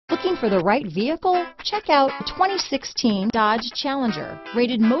Looking for the right vehicle? Check out 2016 Dodge Challenger.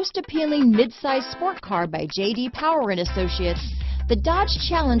 Rated most appealing midsize sport car by J.D. Power and Associates, the Dodge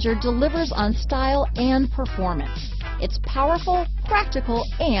Challenger delivers on style and performance. It's powerful, practical,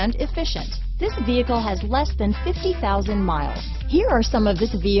 and efficient. This vehicle has less than 50,000 miles. Here are some of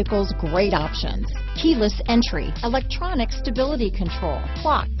this vehicle's great options: keyless entry, electronic stability control,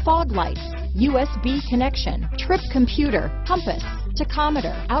 clock, fog lights, USB connection, trip computer, compass,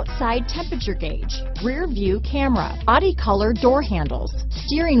 tachometer, outside temperature gauge, rear view camera, body color door handles,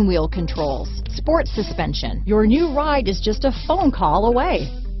 steering wheel controls, sport suspension. Your new ride is just a phone call away.